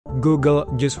Google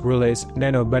just released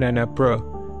Nano Banana Pro.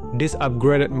 This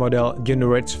upgraded model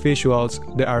generates visuals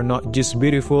that are not just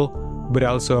beautiful, but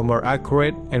also more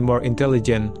accurate and more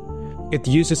intelligent. It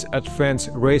uses advanced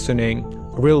reasoning,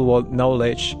 real-world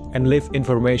knowledge, and live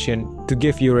information to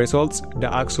give you results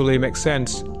that actually make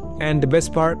sense. And the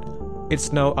best part,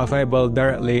 it's now available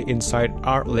directly inside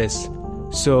Artlist.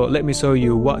 So let me show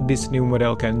you what this new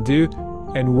model can do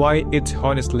and why it's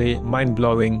honestly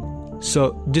mind-blowing.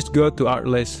 So just go to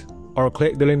Artlist or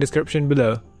click the link description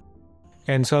below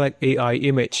and select AI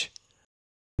image.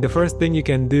 The first thing you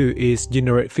can do is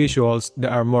generate visuals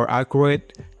that are more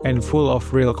accurate and full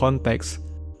of real context.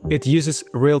 It uses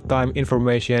real-time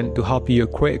information to help you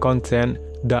create content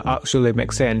that actually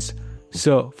makes sense.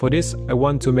 So for this, I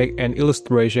want to make an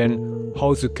illustration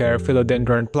how to care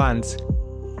philodendron plants.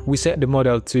 We set the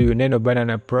model to Nano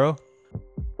Banana Pro.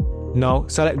 Now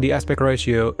select the aspect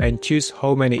ratio and choose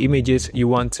how many images you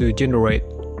want to generate.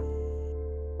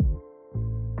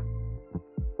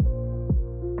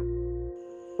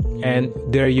 And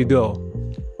there you go.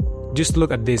 Just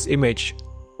look at this image.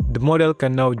 The model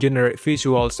can now generate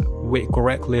visuals with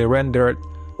correctly rendered,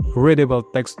 readable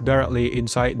text directly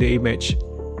inside the image.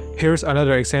 Here's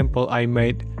another example I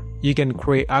made. You can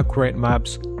create accurate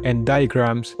maps and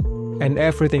diagrams, and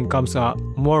everything comes out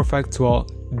more factual,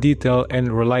 detailed,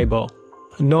 and reliable.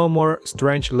 No more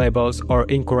strange labels or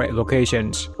incorrect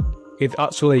locations. It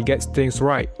actually gets things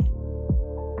right.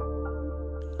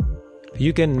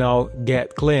 You can now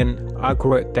get clean,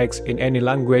 accurate text in any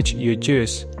language you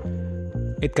choose.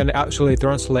 It can actually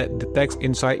translate the text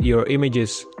inside your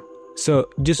images. So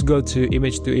just go to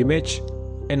image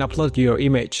and upload your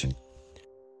image.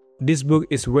 This book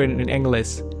is written in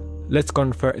English. Let's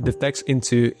convert the text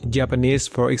into Japanese,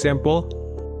 for example.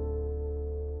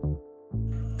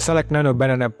 Select Nano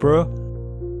Banana Pro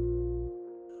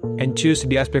and choose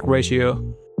the aspect ratio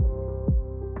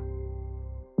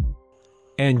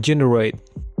and generate.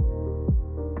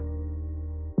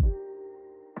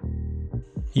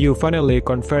 You finally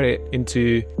convert it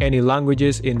into any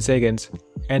languages in seconds,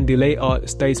 and the layout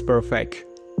stays perfect.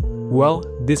 Well,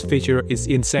 this feature is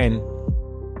insane.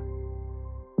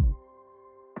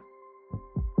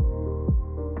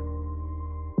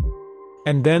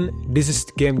 And then, this is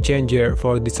the game changer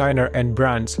for designer and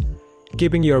brands.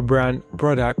 Keeping your brand,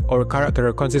 product, or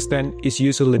character consistent is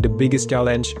usually the biggest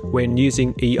challenge when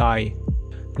using AI.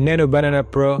 Nano Banana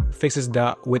Pro fixes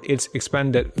that with its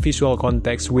expanded visual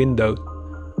context window.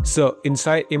 So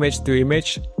inside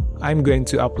image, I'm going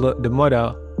to upload the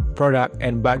model, product,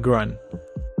 and background.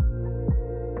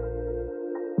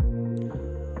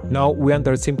 Now we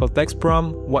enter simple text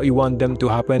prompt, what you want them to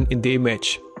happen in the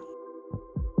image.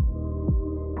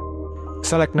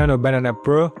 Select Nano Banana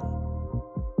Pro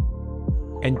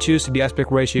and choose the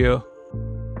aspect ratio.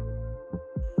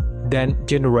 Then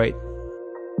generate.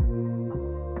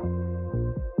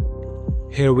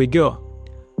 Here we go.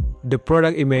 The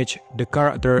product image, the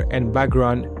character, and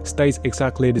background stays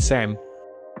exactly the same.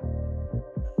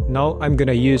 Now I'm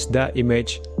gonna use that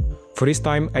image. For this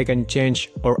time, I can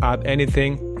change or add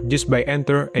anything just by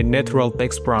enter a natural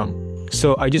text prompt.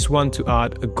 So I just want to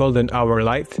add a golden hour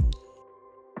light.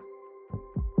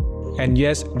 And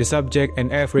yes, the subject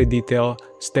and every detail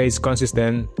stays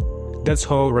consistent. That's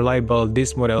how reliable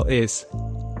this model is.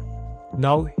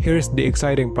 Now here's the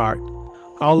exciting part.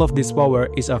 All of this power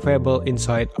is available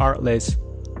inside Artlist.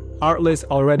 Artlist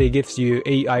already gives you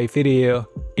AI video,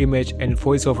 image, and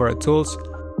voiceover tools.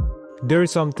 There is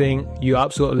something you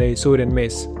absolutely shouldn't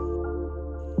miss.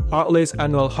 Artlist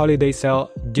annual holiday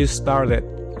sale just started,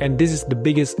 and this is the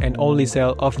biggest and only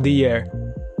sale of the year.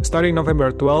 Starting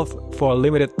November 12th, for a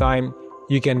limited time,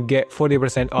 you can get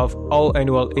 40% off all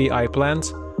annual AI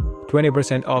plans,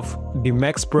 20% off the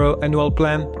Max Pro annual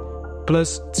plan,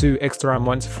 plus 2 extra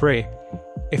months free.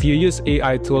 If you use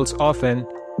AI tools often,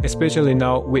 especially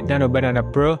now with Nano Banana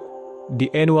Pro,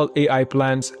 the annual AI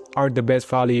plans are the best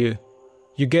value.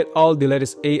 You get all the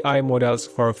latest AI models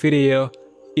for video,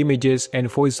 images, and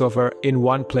voiceover in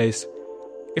one place.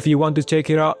 If you want to check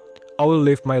it out, I will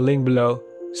leave my link below,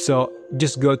 so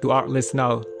just go to Artlist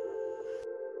now.